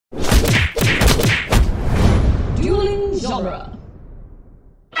genre.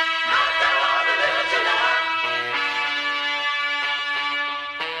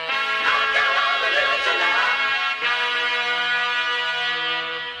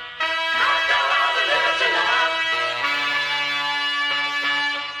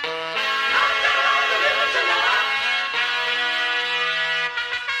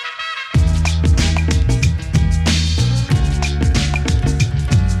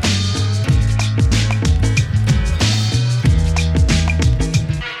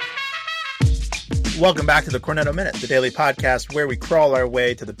 Welcome back to the Cornetto Minute, the daily podcast where we crawl our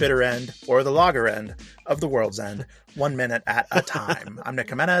way to the bitter end or the lager end of the world's end, 1 minute at a time. I'm Nick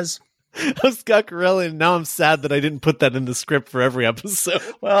Jimenez. I'm Scott Corelli, and now I'm sad that I didn't put that in the script for every episode.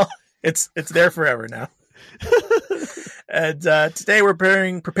 Well, it's there forever now. And today we're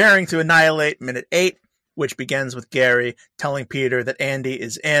preparing to annihilate minute 8, which begins with Gary telling Peter that Andy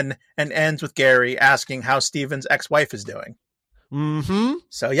is in and ends with Gary asking how Steven's ex-wife is doing. Mm-hmm.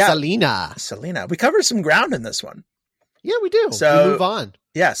 So yeah, Selena. We covered some ground in this one. Yeah, we do. So we move on.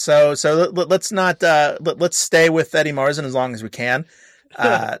 Yeah. So let's not let's stay with Eddie Marsan as long as we can.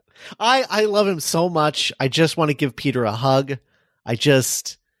 I love him so much. I just want to give Peter a hug. I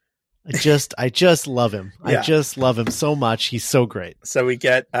just love him. Yeah. I just love him so much. He's so great. So we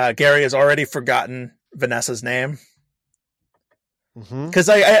get Gary has already forgotten Vanessa's name because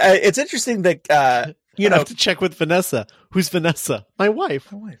I it's interesting that I have to check with Vanessa. Who's Vanessa? My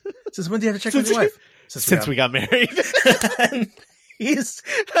wife. Since when do you have to check with your wife? Since we got married. I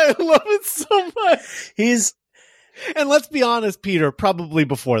love it so much. And let's be honest, Peter, probably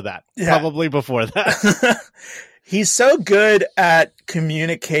before that. Yeah. He's so good at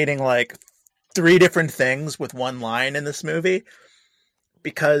communicating like 3 different things with one line in this movie.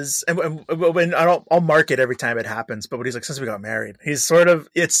 Because when I'll mark it every time it happens, but when he's like, since we got married, he's sort of,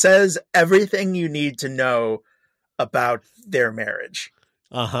 it says everything you need to know about their marriage,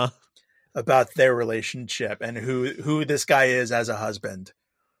 about their relationship, and who this guy is as a husband.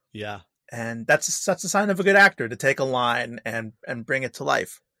 Yeah, and that's a sign of a good actor to take a line and bring it to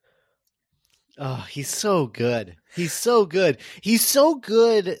life. Oh, he's so good. He's so good. He's so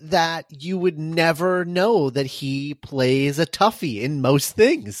good that you would never know that he plays a toughie in most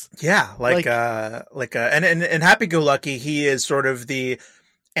things. Yeah, and Happy Go Lucky, he is sort of the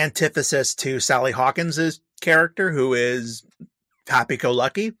antithesis to Sally Hawkins's character, who is Happy Go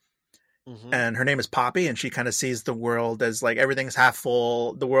Lucky, and her name is Poppy, and she kind of sees the world as like everything's half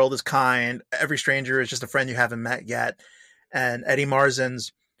full, the world is kind, every stranger is just a friend you haven't met yet. And Eddie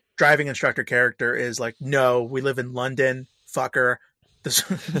Marsan's driving instructor character is like, no, we live in London, fucker.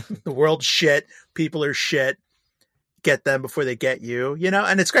 The world's shit. People are shit. Get them before they get you,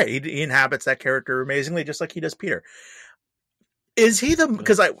 and it's great. He inhabits that character amazingly, just like he does Peter. Is he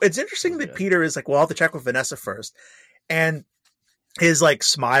because it's interesting that Peter is like, well, I'll have to check with Vanessa first. And his like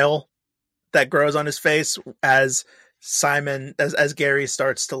smile that grows on his face as as Gary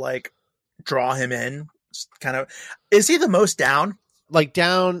starts to like draw him in, kind of, is he the most down? Like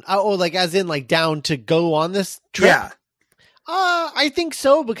down, like as in like down to go on this trip? Yeah. I think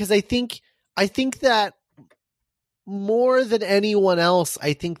so, because I think that more than anyone else,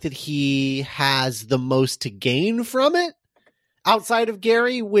 I think that he has the most to gain from it outside of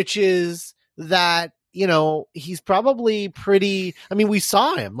Gary, which is that, he's probably pretty, we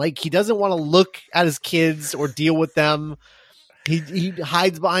saw him, like he doesn't want to look at his kids or deal with them. He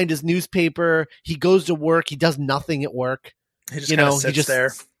hides behind his newspaper. He goes to work. He does nothing at work. He just kind of sits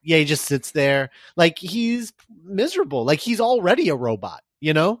there. Yeah, he just sits there. Like, he's miserable. Like, he's already a robot,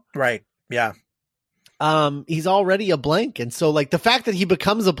 Right. Yeah. He's already a blank. And so, like, the fact that he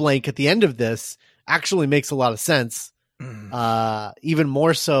becomes a blank at the end of this actually makes a lot of sense. Even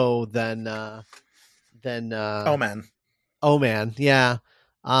more so than Oh, man. Yeah.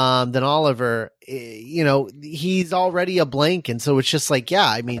 Than Oliver. He's already a blank. And so it's just like,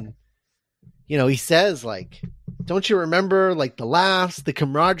 yeah, he says, like, don't you remember, like, the laughs, the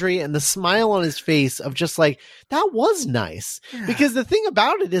camaraderie, and the smile on his face of just like, that was nice. Yeah. Because the thing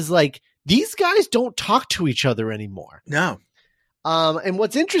about it is, like, these guys don't talk to each other anymore. No. And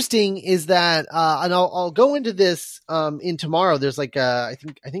what's interesting is that, and I'll go into this in tomorrow. There's like I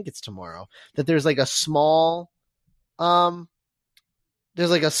think it's tomorrow that there's like a small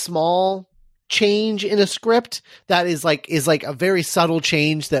change in a script that is like a very subtle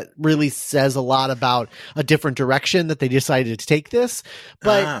change that really says a lot about a different direction that they decided to take this.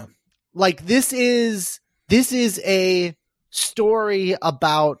 But like, this is a story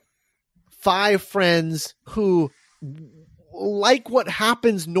about 5 friends who, like what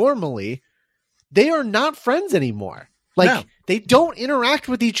happens normally, they are not friends anymore. Like, they don't interact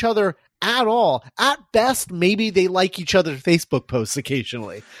with each other at all. At best, maybe they like each other's Facebook posts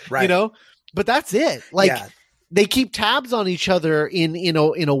occasionally, Right. you know, but that's it. Like Yeah. they keep tabs on each other in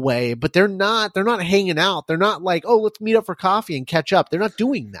a way, but they're not hanging out. They're not like, oh, let's meet up for coffee and catch up. They're not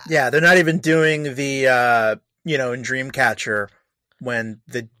doing that. Yeah, they're not even doing the in Dreamcatcher, when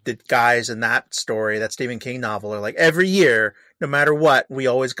the guys in that story, that Stephen King novel, are like, every year, no matter what, we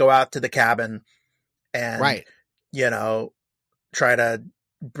always go out to the cabin and Right. Try to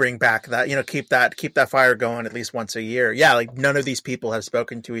bring back that, keep that fire going at least once a year. Yeah, like none of these people have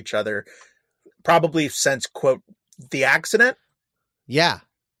spoken to each other probably since, quote, the accident. Yeah.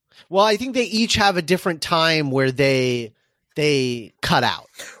 Well, I think they each have a different time where they cut out.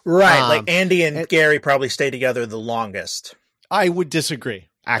 Right. Like Andy and Gary probably stay together the longest. I would disagree,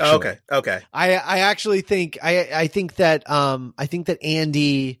 actually. Okay. I actually think I think that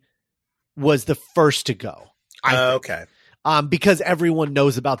Andy was the first to go. Okay. Because everyone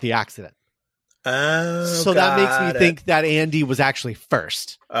knows about the accident. Oh, so that makes me think that Andy was actually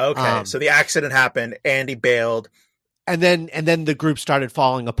first. Okay. So the accident happened, Andy bailed, and then the group started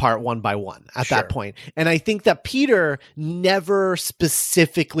falling apart one by one at that point. And I think that Peter never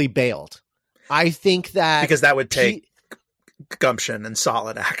specifically bailed. I think that because that would take gumption and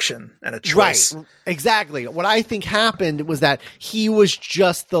solid action and a choice. Right. Exactly. What I think happened was that he was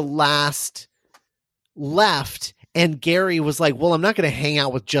just the last left, and Gary was like, well, I'm not going to hang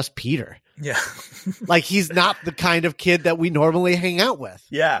out with just Peter. Yeah. Like, he's not the kind of kid that we normally hang out with.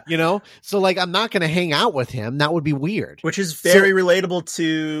 Yeah. So like, I'm not going to hang out with him. That would be weird. Which is very relatable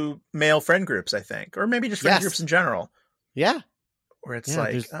to male friend groups, I think, or maybe just friend groups in general. Yeah. Where it's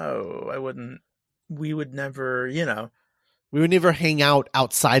we would never, we would never hang out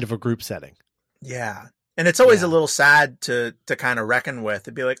outside of a group setting. Yeah. And it's always a little sad to kind of reckon with.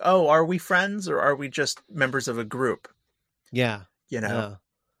 It'd be like, oh, are we friends or are we just members of a group? Yeah. Yeah.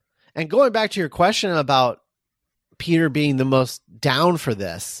 And going back to your question about Peter being the most down for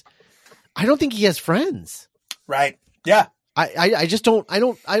this, I don't think he has friends. Right. Yeah. I just don't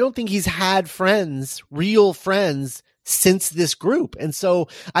think he's had friends, real friends, since this group. And so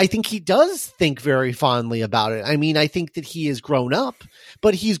I think he does think very fondly about it. I mean, I think that he has grown up,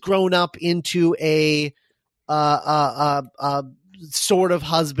 but he's grown up into a sort of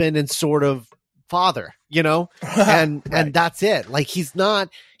husband and sort of father, and that's it. Like, he's not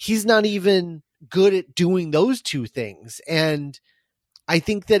even good at doing those two things. And I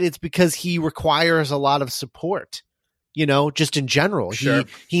think that it's because he requires a lot of support, just in general. Sure.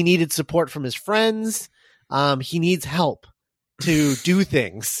 He needed support from his friends. He needs help to do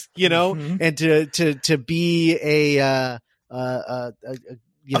things, and to be a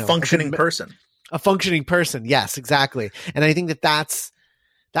functioning person. A functioning person. Yes, exactly. And I think that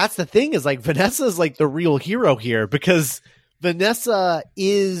that's the thing, is like, Vanessa is like the real hero here, because Vanessa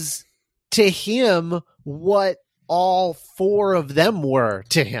is to him what all four of them were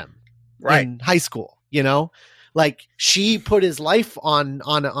to him in high school, like, she put his life on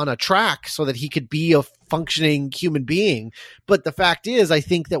a track so that he could be a functioning human being. But the fact is, I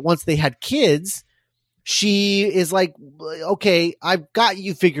think that once they had kids, she is like, okay, I've got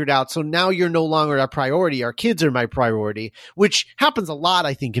you figured out. So now you're no longer a priority. Our kids are my priority, which happens a lot,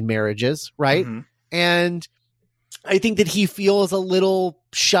 I think, in marriages. Right. Mm-hmm. And I think that he feels a little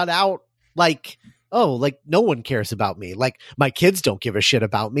shut out, like, oh, like, no one cares about me. Like, my kids don't give a shit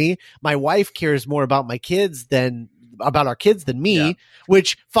about me. My wife cares more about our kids than me,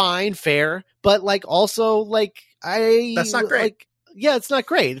 which, fine, fair. But like, also, like, that's not great. Like, yeah, it's not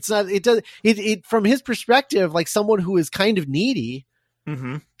great. It's not, it from his perspective, like someone who is kind of needy,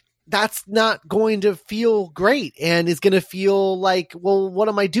 mm-hmm. that's not going to feel great, and is going to feel like, well, what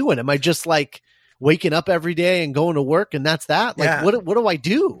am I doing? Am I just like waking up every day and going to work, and that's that? Like, what do I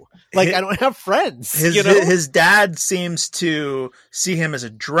do? Like, I don't have friends. His dad seems to see him as a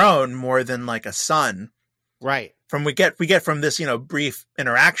drone more than like a son. Right. We get from this, brief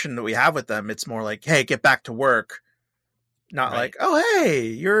interaction that we have with them, it's more like, hey, get back to work. Not like, oh, hey,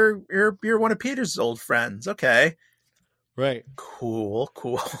 you're one of Peter's old friends. Okay. Right. Cool.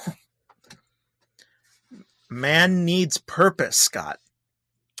 Man needs purpose, Scott.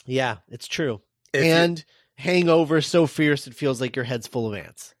 Yeah, it's true. And hangover so fierce it feels like your head's full of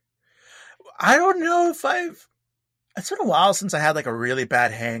ants. I don't know if it's been a while since I had like a really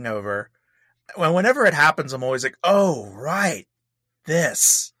bad hangover. Whenever it happens, I'm always like, oh, right.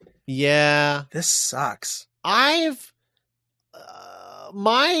 This sucks. My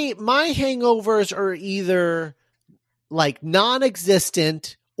hangovers are either like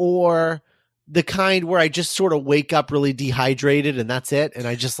non-existent or the kind where I just sort of wake up really dehydrated and that's it. And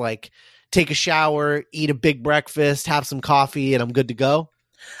I just like take a shower, eat a big breakfast, have some coffee, and I'm good to go.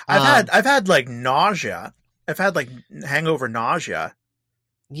 I've had like nausea. I've had like hangover nausea.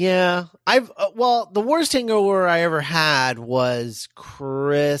 Yeah, well, the worst hangover I ever had was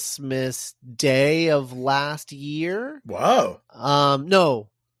Christmas Day of last year. Whoa. No,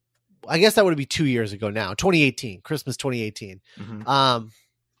 I guess that would be 2 years ago now, 2018, Christmas 2018. Mm-hmm.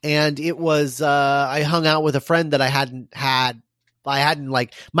 And it was, I hung out with a friend that I hadn't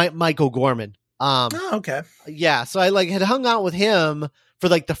like Mike O'Gorman. Oh, okay. Yeah. So I like had hung out with him for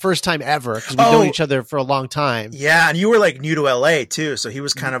like the first time ever because we've known each other for a long time. Yeah, and you were like new to LA too, so he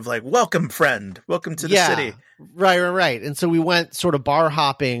was kind of like, welcome friend, welcome to the city. Right. And so we went sort of bar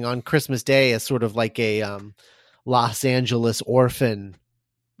hopping on Christmas Day as sort of like a Los Angeles orphan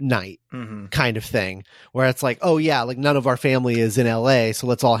night kind of thing, where it's like, oh yeah, like none of our family is in LA, so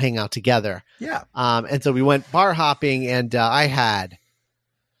let's all hang out together. Yeah. And so we went bar hopping, and I had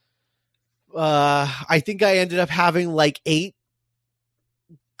I think I ended up having like 8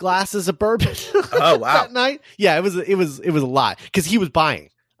 glasses of bourbon. Oh wow. That night. Yeah, it was a lot because he was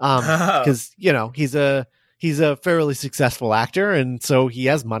buying. Because he's a fairly successful actor, and so he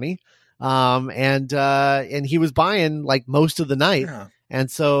has money. And he was buying like most of the night. Yeah.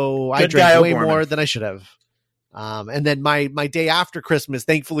 And so I drank way more than I should have. And then my day after Christmas,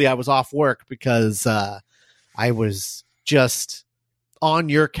 thankfully I was off work because I was just on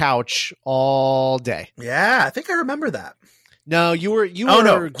your couch all day. Yeah, I think I remember that. No, you were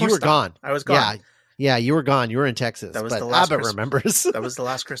gone. I was gone. Yeah, you were gone. You were in Texas. That was but the last Abbott remembers. That was the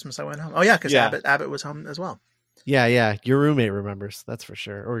last Christmas I went home. Oh yeah, because Abbott was home as well. Yeah. Your roommate remembers. That's for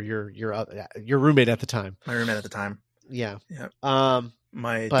sure. Or your roommate at the time. My roommate at the time. Yeah.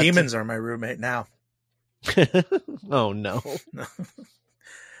 My demons are my roommate now. Oh no.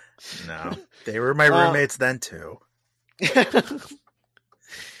 No, they were my roommates then too.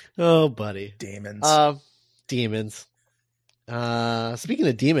 Oh, buddy. Demons. Demons. Speaking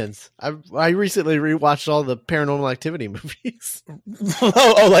of demons, I recently rewatched all the Paranormal Activity movies.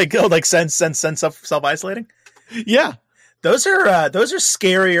 like sense self-isolating. Yeah, those are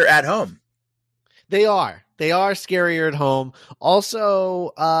scarier at home. They are scarier at home.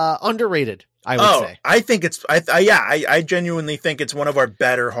 Also, underrated. I would say. I think it's. I genuinely think it's one of our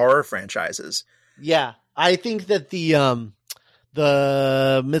better horror franchises. Yeah, I think that the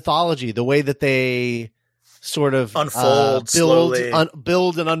mythology, the way that they sort of unfold, unfold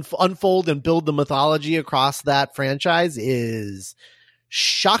and build the mythology across that franchise is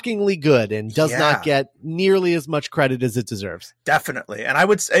shockingly good and does not get nearly as much credit as it deserves. Definitely. And I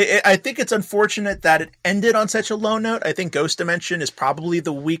think it's unfortunate that it ended on such a low note. I think Ghost Dimension is probably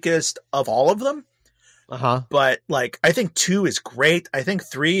the weakest of all of them. But like, I think 2 is great. I think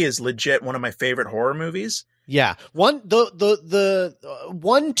 3 is legit one of my favorite horror movies. Yeah. The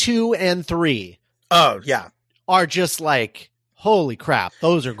 1, 2, and 3. Oh yeah. Are just like, holy crap,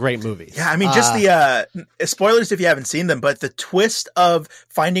 those are great movies. Yeah, I mean, just the spoilers if you haven't seen them, but the twist of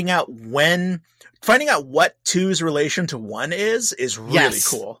finding out what 2's relation to 1 is really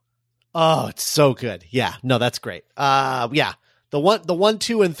cool. Oh, it's so good. Yeah, no, that's great. Yeah, the 1,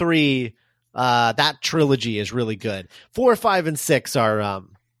 2, and 3, that trilogy is really good. 4, 5, and 6 are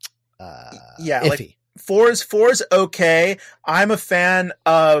iffy. Like 4's okay. I'm a fan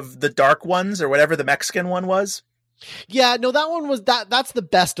of the Dark Ones or whatever the Mexican one was. Yeah, no, that one was that's the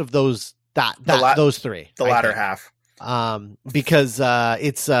best of those those 3. The latter half. Because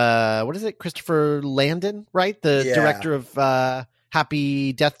it's what is it? Christopher Landon, right? The director of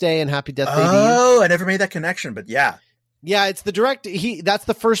Happy Death Day and Happy Death Day. Oh, I never made that connection, but yeah. Yeah, it's the that's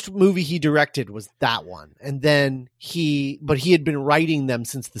the first movie he directed was that one. And then he had been writing them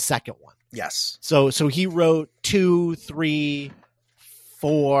since the second one. Yes. So he wrote 2, 3,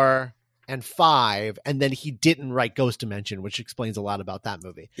 4, and 5, and then he didn't write Ghost Dimension, which explains a lot about that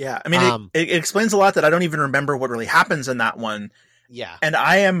movie. Yeah, I mean, it explains a lot that I don't even remember what really happens in that one. Yeah. And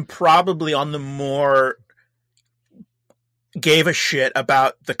I am probably on the more gave a shit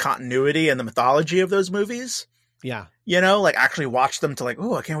about the continuity and the mythology of those movies. Yeah. Like actually watch them to like,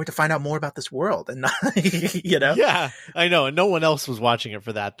 oh, I can't wait to find out more about this world. And not, Yeah, I know. And no one else was watching it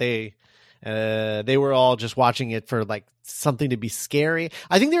for that. They were all just watching it for like something to be scary.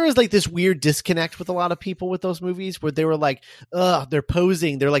 I think there was like this weird disconnect with a lot of people with those movies where they were like, they're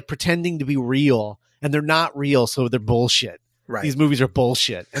posing, they're like pretending to be real and they're not real. So they're bullshit. Right. These movies are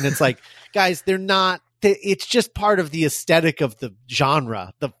bullshit. And it's like, guys, they're not, it's just part of the aesthetic of the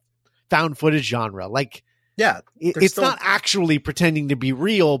genre, the found footage genre. Like, yeah, it's not actually pretending to be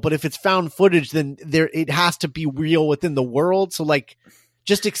real, but if it's found footage, then it has to be real within the world. So like,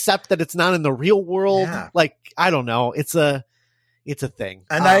 just accept that it's not in the real world. Yeah. Like, I don't know. It's a thing.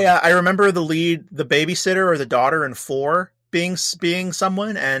 And I remember the babysitter or the daughter in 4 being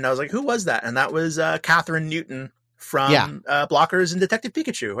someone, and I was like, who was that? And that was Catherine Newton from Blockers and Detective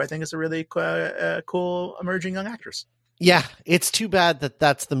Pikachu, who I think is a really cool emerging young actress. Yeah, it's too bad that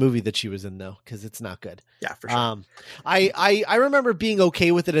that's the movie that she was in, though, because it's not good. Yeah, for sure. I remember being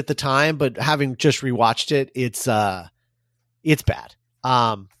okay with it at the time, but having just rewatched it, it's bad.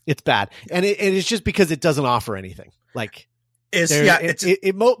 It's bad, and it's just because it doesn't offer anything. Like,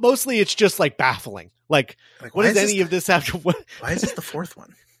 mostly it's just like baffling. Like what does any of this have to? Why is this the fourth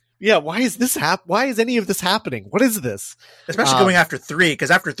one? Yeah, why is this why is any of this happening? What is this? Especially going after 3, because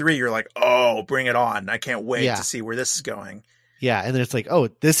after 3 you're like, oh, bring it on. I can't wait to see where this is going. Yeah, and then it's like, oh,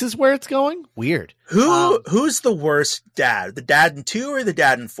 this is where it's going? Weird. Who's the worst dad? The dad in 2 or the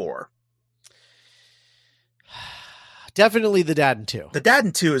dad in 4? Definitely the dad in 2. The dad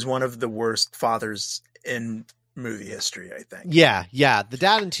in 2 is one of the worst fathers in movie history, I think. Yeah. The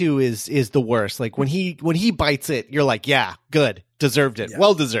dad in 2 is the worst. Like when he bites it, you're like, yeah, good. Deserved it. Yeah.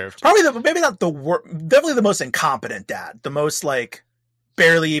 Well deserved. Probably maybe not the worst, definitely the most incompetent dad. The most like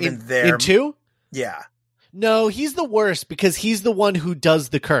barely even there. In 2? Yeah. No, he's the worst because he's the one who does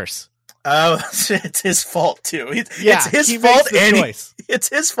the curse. Oh, it's his fault too. It's his fault and it's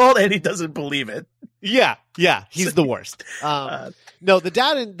his fault and he doesn't believe it. Yeah, he's the worst. No, the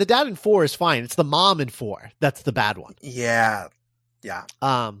dad in 4 is fine. It's the mom in 4 that's the bad one. Yeah.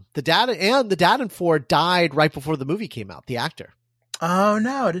 The dad in 4 died right before the movie came out. The actor. Oh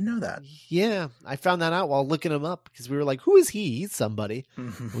no, I didn't know that. Yeah, I found that out while looking him up because we were like, "Who is he? He's somebody."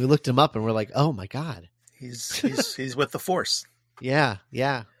 Mm-hmm. We looked him up and we're like, "Oh my god, he's with the Force." Yeah,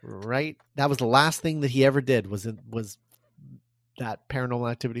 right. That was the last thing that he ever did was that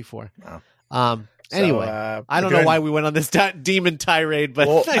Paranormal Activity 4. Wow. Anyway, I don't know why we went on this demon tirade, but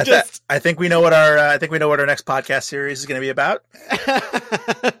well, I think we know what our next podcast series is going to be about.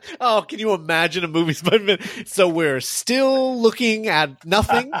 Oh, can you imagine a movie? So we're still looking at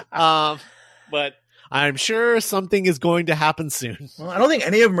nothing, but I'm sure something is going to happen soon. Well, I don't think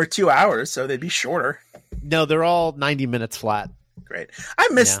any of them are 2 hours, so they'd be shorter. No, they're all 90 minutes flat. Great. I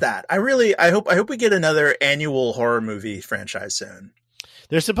missed that. I hope we get another annual horror movie franchise soon.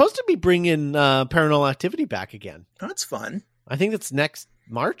 They're supposed to be bringing Paranormal Activity back again. Oh, that's fun. I think it's next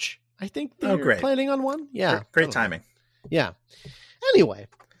March. I think they're planning on one. Yeah. Great timing. Yeah. Anyway.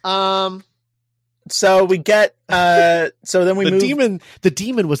 So we get so then we move. The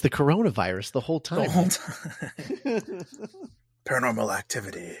demon was the coronavirus the whole time. Paranormal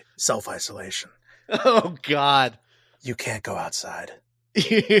Activity, self-isolation. Oh God. You can't go outside.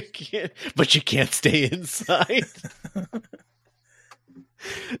 But you can't stay inside.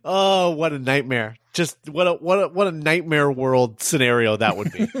 Oh, what a nightmare. Just what a nightmare world scenario that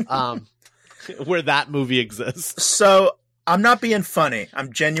would be. Where that movie exists. So I'm not being funny.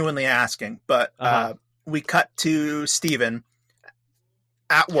 I'm genuinely asking, but we cut to Steven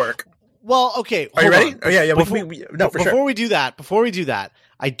at work. Well, okay. Are you ready? Oh yeah. Before we do that,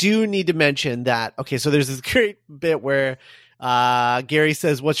 I do need to mention that. Okay, so there's this great bit where Gary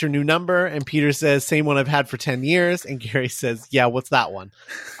says, "What's your new number?" And Peter says, "Same one I've had for 10 years." And Gary says, "Yeah, what's that one?"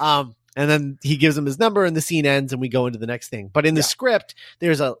 And then he gives him his number and the scene ends and we go into the next thing. But in the script,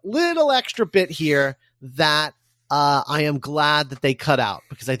 there's a little extra bit here that I am glad that they cut out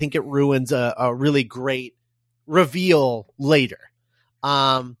because I think it ruins a really great reveal later.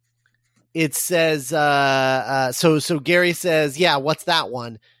 It says, so Gary says, "Yeah, what's that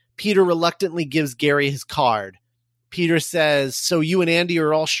one?" Peter reluctantly gives Gary his card. Peter says, "So you and Andy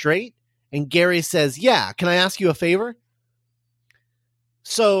are all straight?" And Gary says, "Yeah, can I ask you a favor?"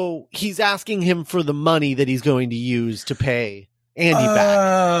 So he's asking him for the money that he's going to use to pay Andy back.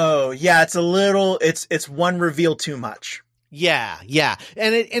 Oh, yeah, it's one reveal too much. Yeah.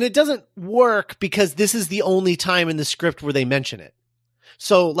 And it doesn't work because this is the only time in the script where they mention it.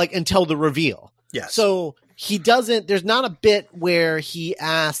 So like until the reveal. Yes. So there's not a bit where he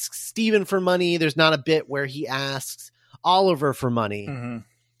asks Steven for money. There's not a bit where he asks Oliver for money. Mm-hmm.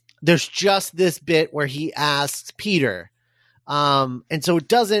 There's just this bit where he asks Peter. And so it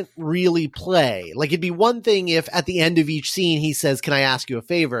doesn't really play. Like it'd be one thing if at the end of each scene he says, "Can I ask you a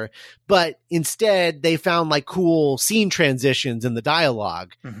favor?" But instead they found like cool scene transitions in the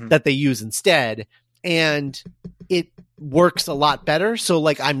dialogue that they use instead. And it works a lot better. So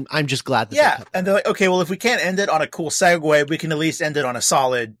like I'm just glad that and they're like, okay, well if we can't end it on a cool segue, we can at least end it on a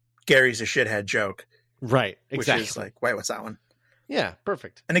solid Gary's a shithead joke. Right. Exactly. Which is like, wait, what's that one? Yeah,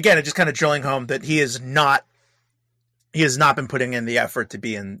 perfect. And again, it just kind of drilling home that he has not been putting in the effort to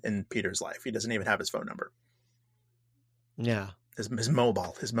be in Peter's life. He doesn't even have his phone number. Yeah. His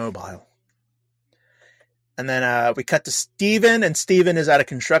mobile. And then we cut to Steven, and Steven is at a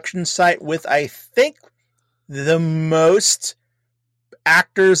construction site with, I think, the most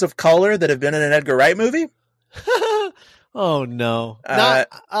actors of color that have been in an Edgar Wright movie. Oh no!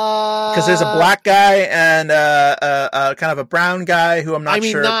 Because there's a black guy and kind of a brown guy who I'm not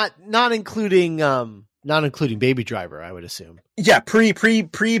sure. Not including Baby Driver, I would assume. Yeah, pre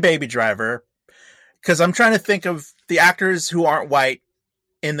Baby Driver. Because I'm trying to think of the actors who aren't white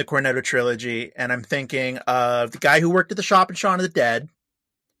in the Cornetto trilogy, and I'm thinking of the guy who worked at the shop in Shaun of the Dead.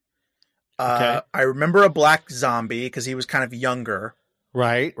 Okay. I remember a black zombie because he was kind of younger.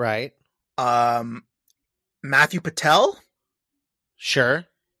 Right. Matthew Patel. Sure.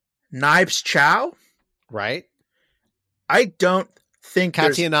 Knives Chow. Right. I don't think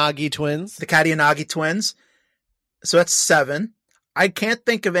Katayanagi twins. The Katayanagi twins. So that's 7. I can't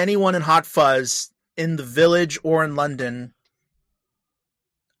think of anyone in Hot Fuzz in The Village or in London.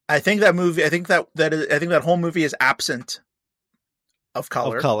 I think that whole movie is absent of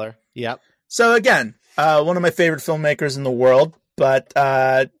color. Of color. Yep. So again, one of my favorite filmmakers in the world, but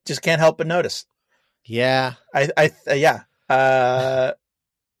just can't help but notice. Yeah. Yeah.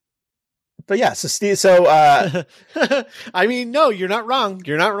 But yeah, so Steve, I mean, no, you're not wrong.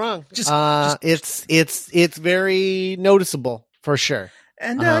 You're not wrong. It's very noticeable for sure.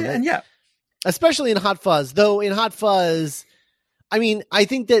 And yeah, especially in Hot Fuzz, though in Hot Fuzz, I mean, I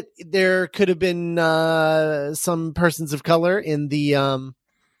think that there could have been some persons of color in the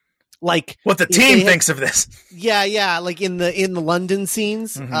like what the team thinks of this. Yeah, like in the London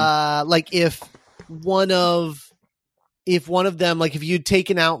scenes, Mm-hmm. like if one of them, like if you'd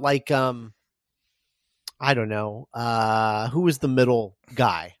taken out like I don't know, who was the middle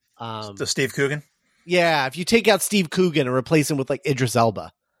guy? So Steve Coogan. Yeah, if you take out Steve Coogan and replace him with like Idris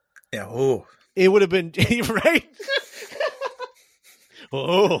Elba. Yeah, ooh. It would have been right.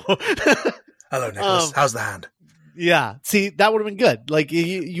 Oh, hello, Nicholas. How's the hand? Yeah, see, that would have been good. Like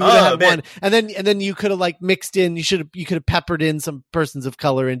you would have had one, and then you could have like mixed in. You could have peppered in some persons of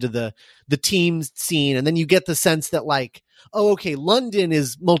color into the team scene, and then you get the sense that like, oh, okay, London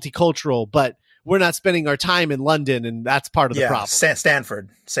is multicultural, but we're not spending our time in London, and that's part of the problem. Stanford.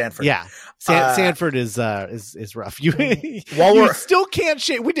 Yeah, Stanford is rough. You still can't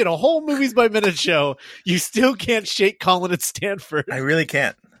shake. We did a whole movies by minute show. You still can't shake calling it Stanford. I really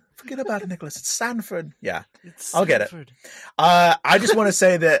can't. Forget about it, Nicholas. It's Stanford. Yeah, I'll get it. I just want to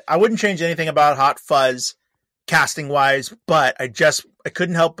say that I wouldn't change anything about Hot Fuzz casting wise, but I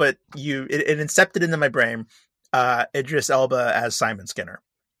couldn't help but it incepted into my brain Idris Elba as Simon Skinner.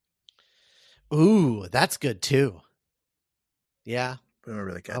 Ooh, that's good too. Yeah.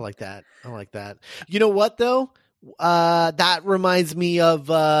 Really good. I like that. You know what though? That reminds me of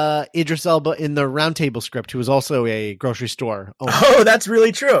Idris Elba in the Round Table script, who was also a grocery store owner. Oh, that's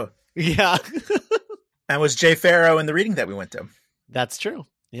really true. Yeah. And was Jay Farrow in the reading that we went to. That's true.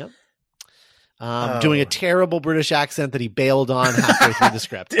 Yep. Doing a terrible British accent that he bailed on halfway through the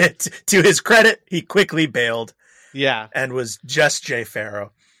script. To his credit, he quickly bailed. Yeah. And was just Jay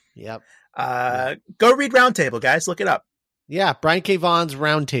Farrow. Yep. Go read Round Table, guys. Look it up. Yeah. Brian K. Vaughan's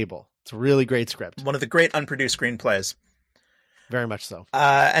Round Table. It's a really great script. One of the great unproduced screenplays. Very much so.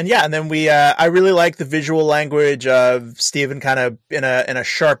 And then I really like the visual language of Steven kind of in a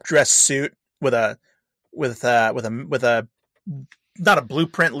sharp dress suit with a not a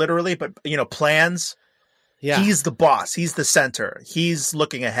blueprint literally, but plans. Yeah. He's the boss. He's the center. He's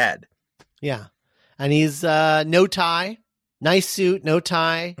looking ahead. Yeah. And he's no tie, nice suit, no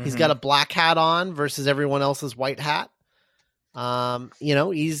tie. Mm-hmm. He's got a black hat on versus everyone else's white hat.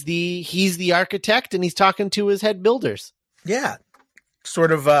 He's the architect and he's talking to his head builders. Yeah.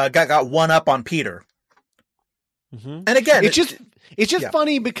 Sort of got one up on Peter. Mm-hmm. And again, it's just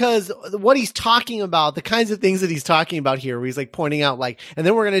funny because what he's talking about, the kinds of things that he's talking about here, where he's like pointing out like, and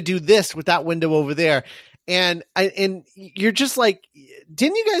then we're going to do this with that window over there. And you're just like,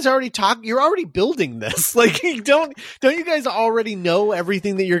 didn't you guys already talk? You're already building this. Like, don't you guys already know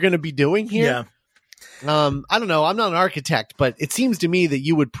everything that you're going to be doing here? Yeah. I don't know. I'm not an architect, but it seems to me that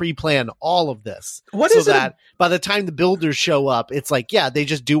you would pre-plan all of this. That by the time the builders show up, it's like, yeah, they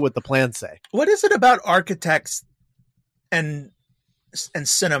just do what the plans say. What is it about architects and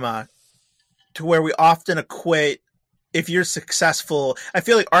cinema to where we often equate, if you're successful, I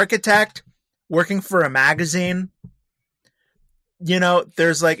feel like architect working for a magazine,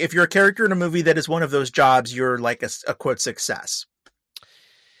 there's like, if you're a character in a movie that is one of those jobs, you're like a quote success.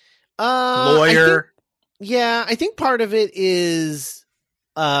 Lawyer. I think part of it is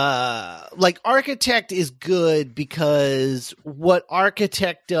like architect is good because what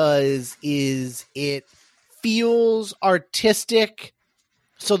architect does is it feels artistic.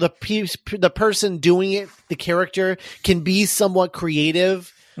 So the person doing it, the character, can be somewhat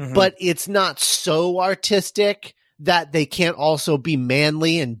creative but it's not so artistic that they can't also be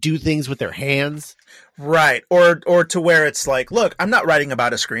manly and do things with their hands. Right. Or to where it's like, look, I'm not writing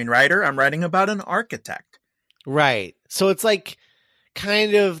about a screenwriter. I'm writing about an architect. Right. So it's like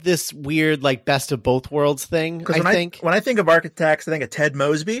kind of this weird, like, best of both worlds thing, I think. When I think of architects, I think of Ted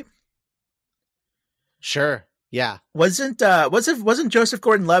Mosby. Sure. Yeah. Wasn't Joseph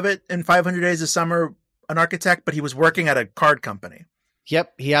Gordon-Levitt in 500 Days of Summer an architect, but he was working at a card company?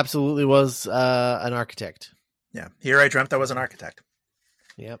 Yep. He absolutely was an architect. Yeah. Here I dreamt I was an architect.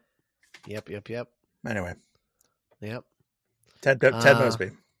 Yep. Anyway. Yep. Ted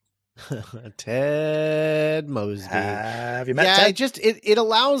Mosby. Ted Mosby. Have you met Ted? It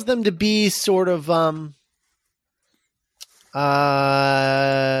allows them to be sort of like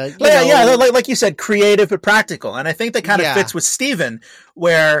you said, creative but practical. And I think that kind of fits with Steven,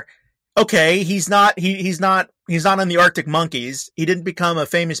 where okay, he's not on the Arctic Monkeys. He didn't become a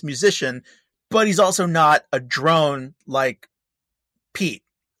famous musician, but he's also not a drone like Pete.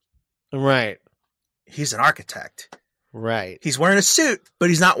 Right. He's an architect. Right. He's wearing a suit, but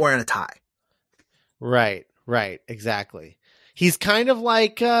he's not wearing a tie. Right. Exactly. He's kind of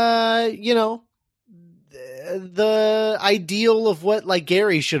like, the ideal of what like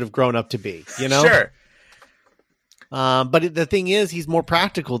Gary should have grown up to be, Sure. But the thing is, he's more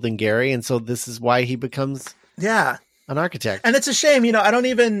practical than Gary. And so this is why he becomes an architect. And it's a shame, I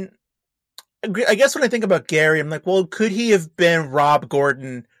guess when I think about Gary, I'm like, well, could he have been Rob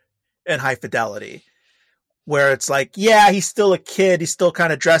Gordon in High Fidelity? Where it's like, yeah, he's still a kid. He's still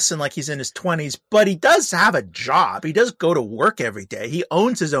kind of dressing like he's in his 20s, but he does have a job. He does go to work every day. He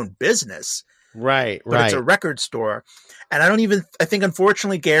owns his own business. Right. But it's a record store. And I think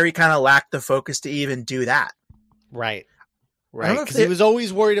unfortunately Gary kind of lacked the focus to even do that. Right. Because he was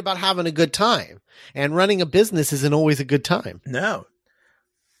always worried about having a good time. And running a business isn't always a good time. No.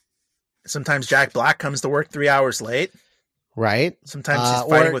 Sometimes Jack Black comes to work 3 hours late. Right. Sometimes he's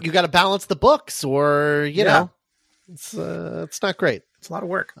fighting you got to balance the books, or you know, it's not great. It's a lot of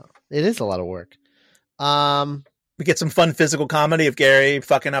work. It is a lot of work. We get some fun physical comedy of Gary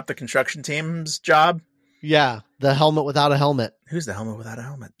fucking up the construction team's job. Yeah, the helmet without a helmet. Who's the helmet without a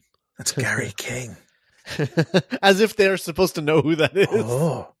helmet? That's Gary King. As if they're supposed to know who that is.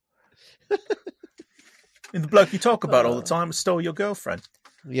 Oh. And the bloke you talk about all the time stole your girlfriend.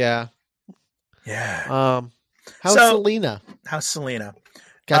 Yeah. Yeah. How's Selena? How's Selena?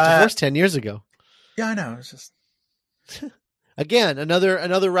 Got divorced 10 years ago. Yeah, I know. It's just again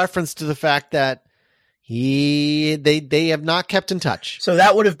another reference to the fact that they have not kept in touch. So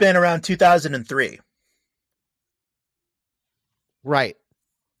that would have been around 2003. Right.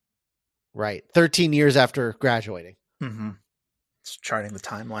 13 years after graduating. Mm-hmm. It's charting the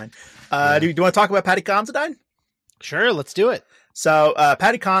timeline. Do you want to talk about Paddy Considine? Sure, let's do it. So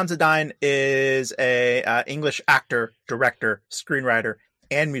Paddy Considine is a English actor, director, screenwriter,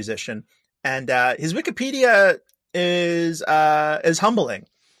 and musician, and his Wikipedia is humbling, to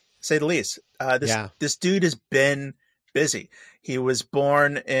say the least. This dude has been busy. He was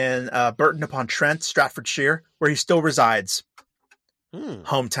born in Burton upon Trent, Staffordshire, where he still resides.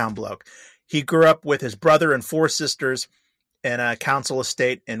 Hometown bloke. He grew up with his brother and 4 sisters in a council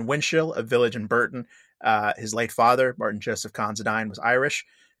estate in Winchell, a village in Burton. His late father, Martin Joseph Considine, was Irish.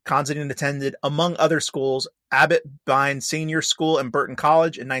 Considine attended, among other schools, Abbott Bine Senior School and Burton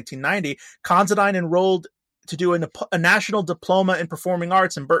College. In 1990, Considine enrolled to do a national diploma in performing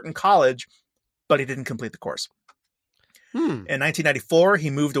arts in Burton College, but he didn't complete the course. In 1994, he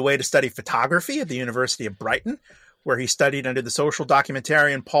moved away to study photography at the University of Brighton, where he studied under the social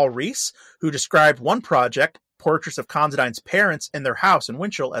documentarian Paul Rees, who described one project, portraits of Considine's parents in their house in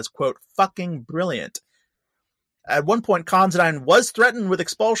Winchell, as, quote, fucking brilliant. At one point, Considine was threatened with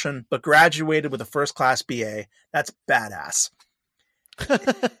expulsion, but graduated with a first-class BA. That's badass.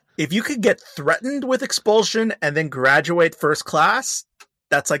 If you could get threatened with expulsion and then graduate first class,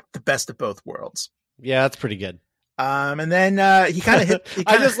 that's like the best of both worlds. Yeah, that's pretty good. And then he kind of hit...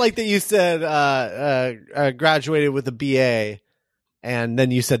 I just like that you said graduated with a BA, and then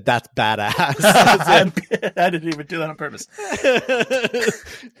you said that's badass. I didn't even do that on purpose.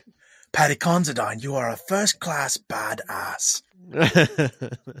 Paddy Considine, you are a first-class badass.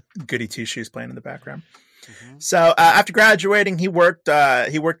 Goody Two-Shoes playing in the background. Mm-hmm. So after graduating, he worked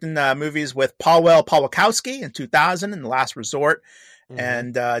in movies with Paweł Pawlikowski in 2000 in The Last Resort,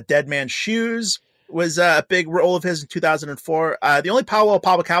 and Dead Man's Shoes was a big role of his in 2004. The only Paweł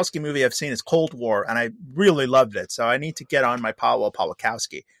Pawlikowski movie I've seen is Cold War, and I really loved it, so I need to get on my Paweł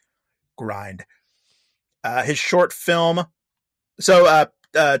Pawlikowski grind. His short film... So...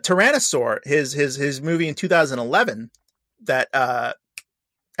 Tyrannosaur, his movie in 2011 that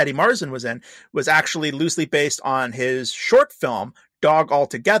Eddie Marsan was in was actually loosely based on his short film Dog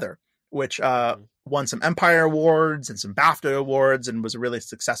Altogether, which won some Empire Awards and some BAFTA Awards and was a really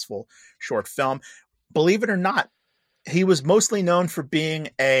successful short film. Believe it or not, he was mostly known for being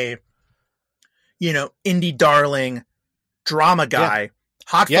a, indie darling drama guy.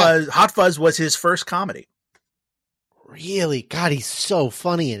 Yeah. Hot Fuzz was his first comedy. Really? God, he's so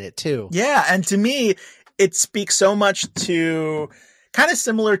funny in it too. Yeah. And to me, it speaks so much to kind of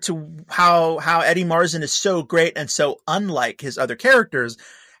similar to how Eddie Marsan is so great and so unlike his other characters.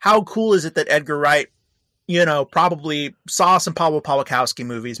 How cool is it that Edgar Wright, probably saw some Pablo Pawlikowski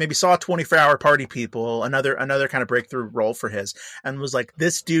movies, maybe saw 24-Hour Party People, another kind of breakthrough role for his, and was like,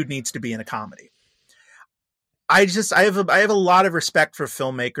 this dude needs to be in a comedy. I have a lot of respect for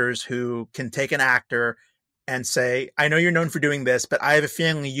filmmakers who can take an actor and say, I know you're known for doing this, but I have a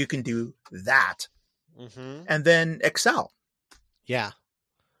feeling you can do that. Mm-hmm. And then excel. Yeah.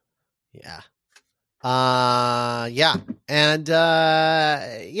 Yeah. Yeah. And,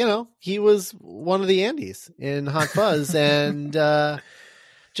 he was one of the Andes in Hot Fuzz and,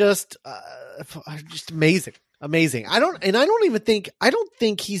 just amazing. Amazing. I don't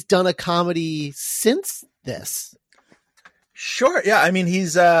think he's done a comedy since this. Sure. Yeah. I mean,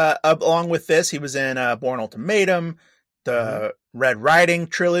 he's, along with this, he was in, Born Ultimatum, the Red Riding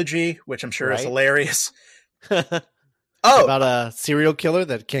trilogy, which I'm sure is hilarious. About a serial killer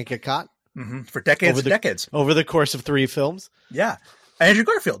that can't get caught. Mm-hmm. For decades. Over the course of 3 films. Yeah. Andrew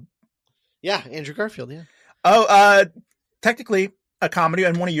Garfield. Yeah. Andrew Garfield. Yeah. Oh, technically a comedy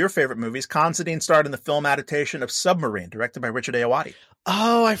and one of your favorite movies. Considine starred in the film adaptation of Submarine, directed by Richard Ayoade.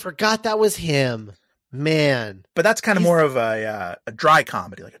 Oh, I forgot that was him. Man. But that's kind of more of a dry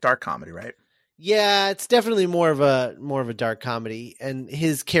comedy, like a dark comedy, right? Yeah, it's definitely more of a dark comedy. And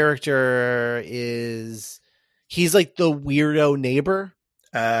his character he's like the weirdo neighbor.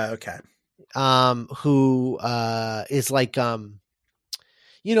 Okay. Who is like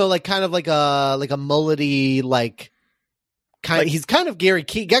like kind of like a mullety, like he's kind of Gary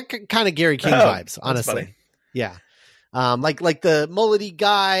King, got kind of Gary King vibes, honestly. Funny. Yeah. Like the mullety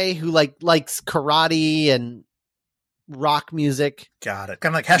guy who likes karate and rock music. Got it.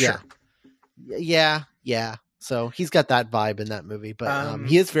 Kind of like Hesher. Yeah. Yeah. So he's got that vibe in that movie, but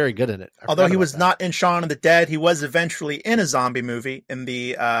he is very good in it. Although he was not in Shaun of the Dead, he was eventually in a zombie movie in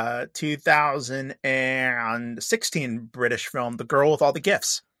the 2016 British film, The Girl with All the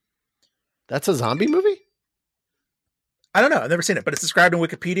Gifts. That's a zombie movie? I don't know. I've never seen it, but it's described in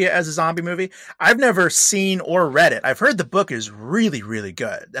Wikipedia as a zombie movie. I've never seen or read it. I've heard the book is really, really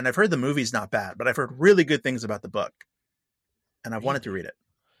good, and I've heard the movie's not bad, but I've heard really good things about the book, and I've wanted to read it.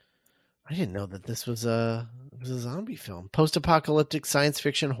 I didn't know that this was a zombie film, post-apocalyptic science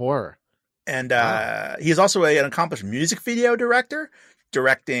fiction horror. And he is also an accomplished music video director,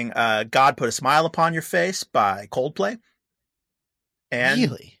 directing "God Put a Smile Upon Your Face" by Coldplay. And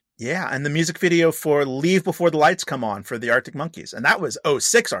really? Yeah, and the music video for "Leave Before the Lights Come On" for the Arctic Monkeys, and that was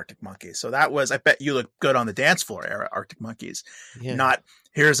 2006 Arctic Monkeys. So that was, I bet you look good on the dance floor era Arctic Monkeys. Yeah. Not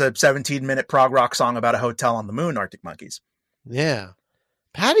here's a 17-minute prog rock song about a hotel on the moon Arctic Monkeys. Yeah.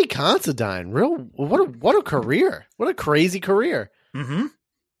 Paddy Considine, what a career. What a crazy career. Mm-hmm.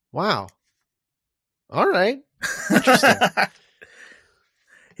 Wow. All right. Interesting.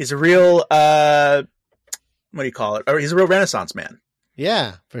 He's a real, what do you call it? Or he's a real Renaissance man.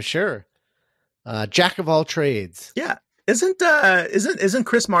 Yeah, for sure. Jack of all trades. Yeah. Isn't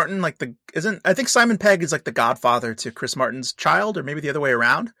Chris Martin I think Simon Pegg is like the godfather to Chris Martin's child, or maybe the other way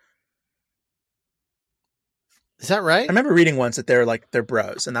around? Is that right? I remember reading once that they're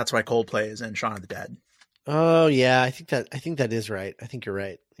bros, and that's why Coldplay is in Shaun of the Dead. Oh yeah, I think that is right. I think you're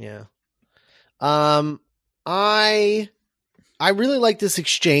right. Yeah. I really like this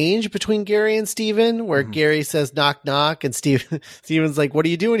exchange between Gary and Steven, where Gary says knock knock, and Steven's like, "What are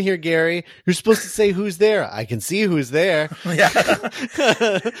you doing here, Gary? You're supposed to say who's there. I can see who's there." Yeah.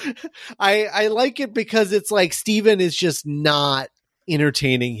 I like it because it's like Steven is just not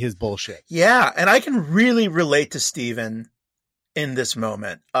entertaining his bullshit. Yeah, and I can really relate to Steven in this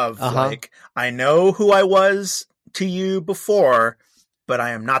moment of like, I know who I was to you before, but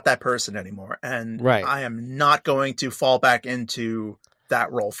I am not that person anymore. And I am not going to fall back into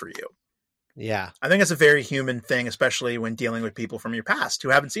that role for you. Yeah. I think it's a very human thing, especially when dealing with people from your past who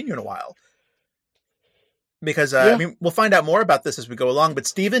haven't seen you in a while. Because, I mean, we'll find out more about this as we go along, but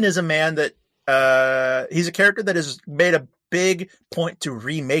Steven is a man that, he's a character that has made a big point to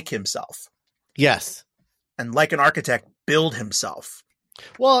remake himself. Yes. And like an architect, build himself.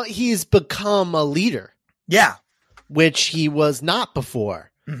 Well, he's become a leader. Yeah. Which he was not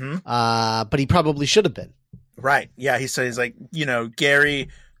before. Mm-hmm. But he probably should have been. Right. Yeah. He says, like, Gary,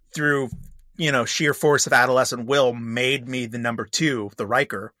 through, sheer force of adolescent will, made me the number 2, the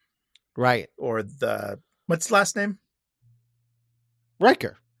Riker. Right. Or what's the last name?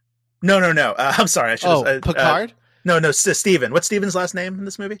 Riker. No. I'm sorry. I should have. Picard? No, Steven. What's Steven's last name in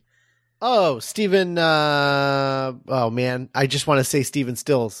this movie? Oh, Steven. Oh, man. I just want to say Steven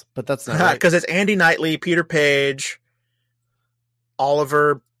Stills, but that's not right. Because it's Andy Knightley, Peter Page,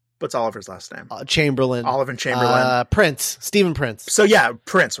 Oliver. What's Oliver's last name? Chamberlain. Oliver Chamberlain. Prince. Stephen Prince. So, yeah,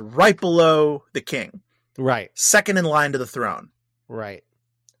 Prince, right below the king. Right. Second in line to the throne. Right.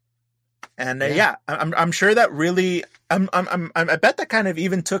 And I'm sure that really, I bet that kind of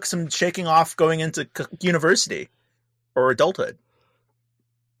even took some shaking off going into university or adulthood.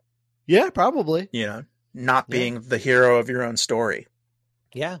 Yeah, probably. Not being the hero of your own story.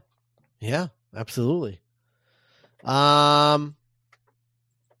 Yeah. Yeah, absolutely.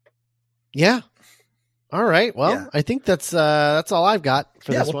 Yeah. All right. Well, I think that's all I've got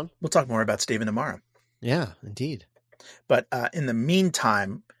for this one. We'll talk more about Steven tomorrow. Yeah, indeed. But in the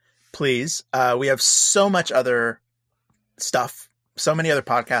meantime, please, we have so much other stuff, so many other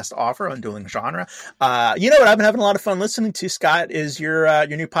podcasts to offer on Dueling Genre. You know what I've been having a lot of fun listening to, Scott, is your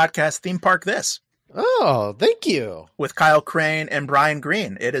new podcast, Theme Park This. Oh, thank you. With Kyle Crane and Brian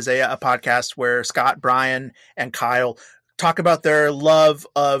Green. It is a podcast where Scott, Brian, and Kyle talk about their love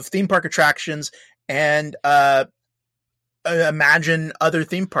of theme park attractions and imagine other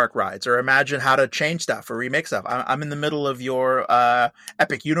theme park rides, or imagine how to change stuff or remake stuff. I'm in the middle of your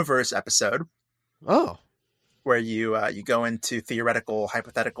Epic Universe episode. Oh, where you go into theoretical,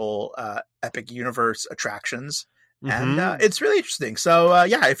 hypothetical Epic Universe attractions. Mm-hmm. And it's really interesting. So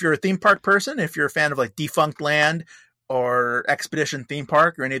if you're a theme park person, if you're a fan of like Defunct Land or Expedition Theme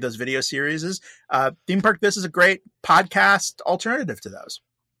Park or any of those video series, Theme Park This is a great podcast alternative to those.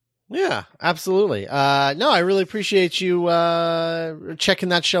 Yeah, absolutely. No, I really appreciate you checking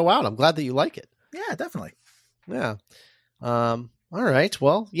that show out. I'm glad that you like it. Yeah, definitely. Yeah. All right.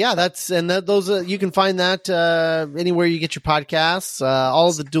 Well, yeah, those you can find that anywhere you get your podcasts. All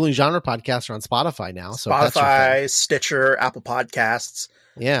of the Dueling Genre podcasts are on Spotify now. So Spotify, Stitcher, Apple Podcasts.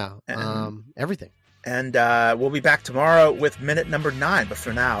 Yeah. And, everything. And we'll be back tomorrow with minute number 9. But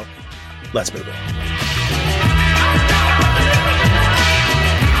for now, let's move it.